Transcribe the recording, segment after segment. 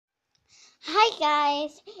Hi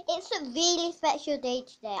guys, it's a really special day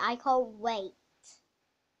today. I can't wait.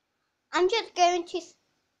 I'm just going to,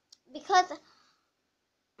 because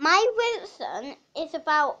my Wilson is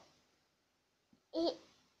about,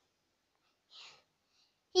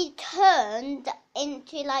 he turned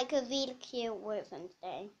into like a really cute Wilson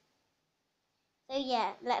today. So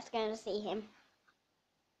yeah, let's go and see him.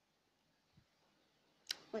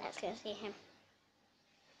 Let's go see him.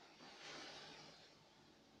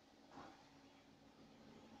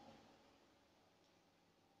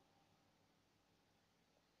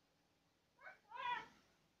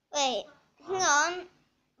 Wait, hang on.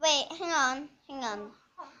 Wait, hang on. Can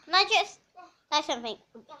I just say something?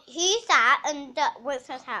 Who's that under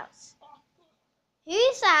Wilson's house?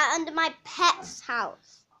 Who's that under my pet's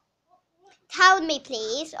house? Tell me,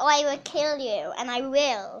 please, or I will kill you, and I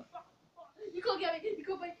will. You can't get me. You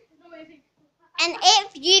can't make anything. And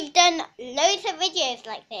if you've done loads of videos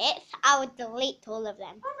like this, I will delete all of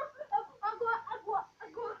them.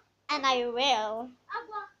 And I will.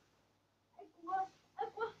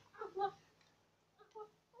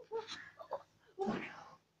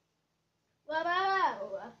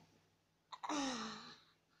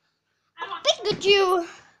 Pikachu!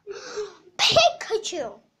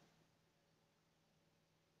 Pikachu!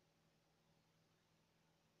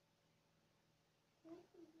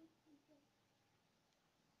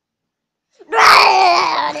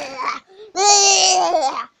 Oh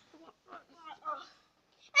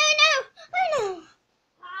no! Oh no!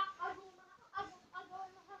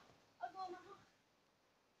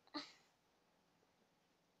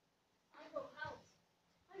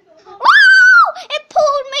 Wow! It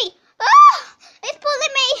pulled me! Ah! It's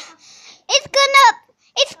pulling me! It's gonna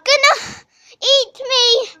eat me!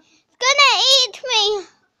 It's gonna eat me!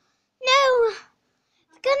 No!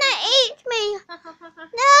 It's gonna eat me!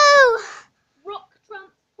 No! Rock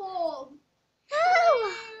transform. No!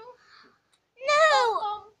 No!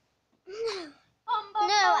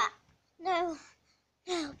 No! No!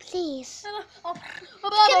 No, please.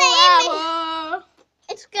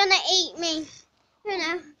 It's gonna eat me. You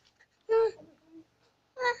know.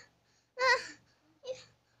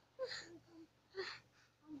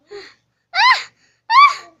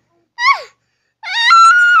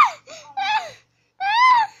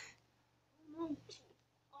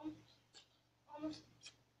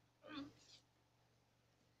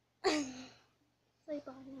 Say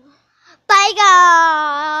bye now. Bye,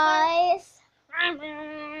 guys.